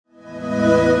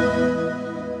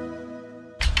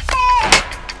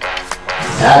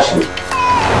Action.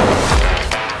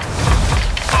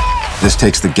 This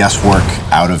takes the guesswork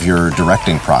out of your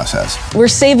directing process. We're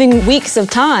saving weeks of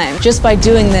time just by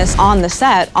doing this on the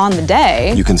set, on the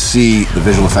day. You can see the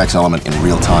visual effects element in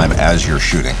real time as you're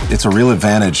shooting. It's a real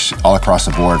advantage all across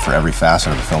the board for every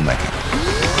facet of the filmmaking.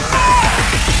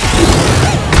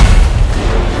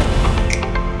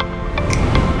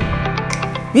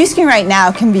 ViewScreen right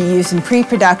now can be used in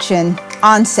pre-production,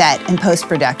 on-set, and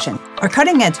post-production. Our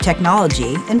cutting-edge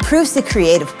technology improves the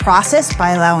creative process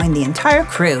by allowing the entire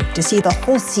crew to see the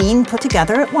whole scene put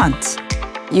together at once.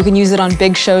 You can use it on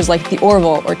big shows like The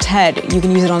Orville or TED. You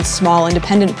can use it on small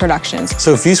independent productions.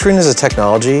 So ViewScreen as a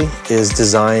technology is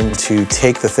designed to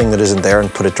take the thing that isn't there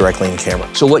and put it directly in camera.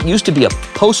 So what used to be a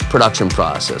post-production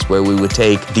process where we would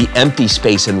take the empty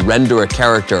space and render a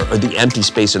character or the empty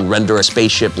space and render a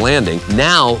spaceship landing,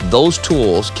 now those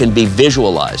tools can be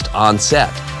visualized on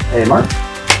set. Hey, Mark.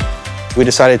 We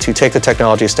decided to take the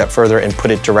technology a step further and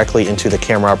put it directly into the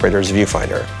camera operator's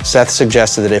viewfinder. Seth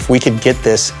suggested that if we could get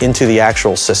this into the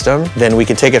actual system, then we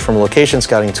could take it from a location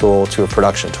scouting tool to a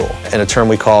production tool, and a term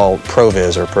we call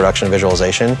ProVis, or production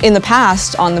visualization. In the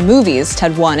past, on the movies,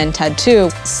 TED 1 and TED 2,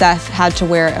 Seth had to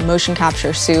wear a motion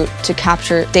capture suit to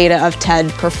capture data of TED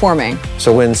performing.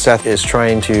 So when Seth is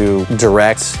trying to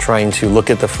direct, trying to look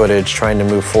at the footage, trying to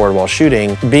move forward while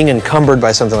shooting, being encumbered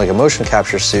by something like a motion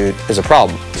capture suit is a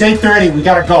problem. It's 8:30, we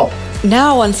gotta go.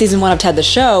 Now on season 1 of TED the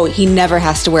Show, he never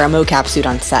has to wear a mocap suit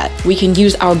on set. We can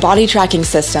use our body tracking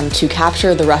system to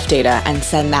capture the rough data and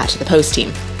send that to the post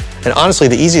team. And honestly,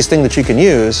 the easiest thing that you can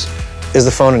use is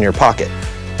the phone in your pocket.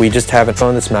 We just have a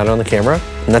phone that's mounted on the camera,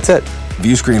 and that's it.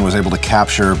 ViewScreen was able to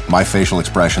capture my facial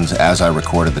expressions as I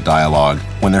recorded the dialogue.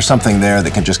 When there's something there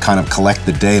that can just kind of collect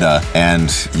the data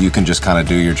and you can just kind of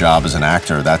do your job as an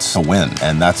actor, that's a win.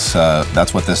 And that's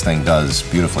what this thing does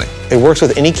beautifully. It works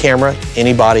with any camera,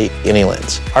 any body, any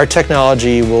lens. Our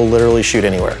technology will literally shoot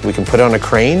anywhere. We can put it on a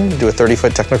crane, do a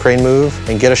 30-foot technocrane move,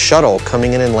 and get a shuttle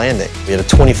coming in and landing. We had a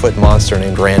 20-foot monster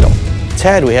named Randall.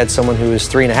 Ted, we had someone who was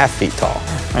 3.5 feet tall.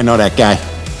 I know that guy.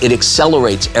 It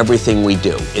accelerates everything we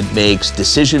do. It makes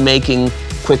decision-making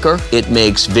quicker, it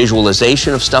makes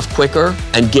visualization of stuff quicker,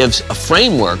 and gives a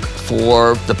framework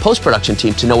for the post-production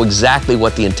team to know exactly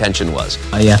what the intention was.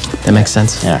 Oh yeah, that makes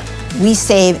sense. Yeah. We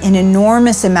save an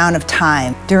enormous amount of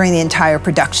time during the entire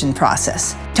production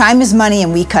process. Time is money,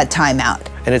 and we cut time out.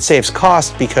 And it saves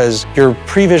cost because you're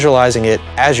pre-visualizing it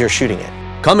as you're shooting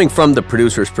it. Coming from the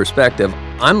producer's perspective,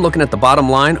 I'm looking at the bottom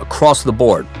line across the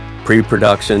board.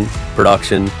 Pre-production,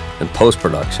 production, and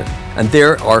post-production. And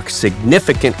there are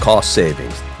significant cost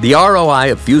savings. The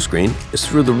ROI of ViewScreen is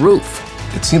through the roof.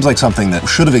 It seems like something that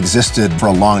should have existed for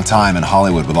a long time in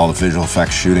Hollywood with all the visual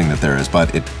effects shooting that there is,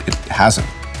 but it hasn't.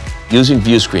 Using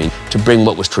ViewScreen to bring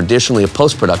what was traditionally a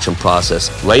post-production process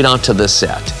right onto the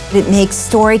set. It makes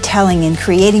storytelling and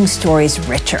creating stories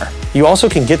richer. You also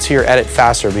can get to your edit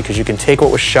faster because you can take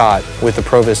what was shot with the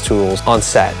ProVis tools on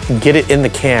set, get it in the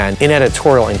can, in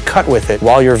editorial, and cut with it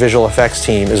while your visual effects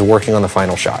team is working on the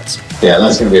final shots. Yeah,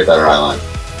 that's gonna be a better highlight.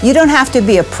 You don't have to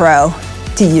be a pro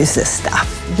to use this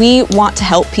stuff. We want to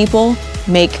help people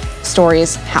make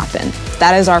stories happen.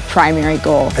 That is our primary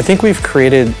goal. I think we've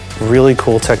created really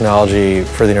cool technology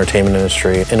for the entertainment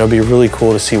industry, and it'll be really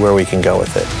cool to see where we can go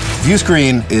with it.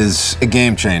 ViewScreen is a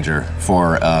game changer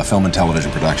for film and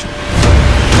television production.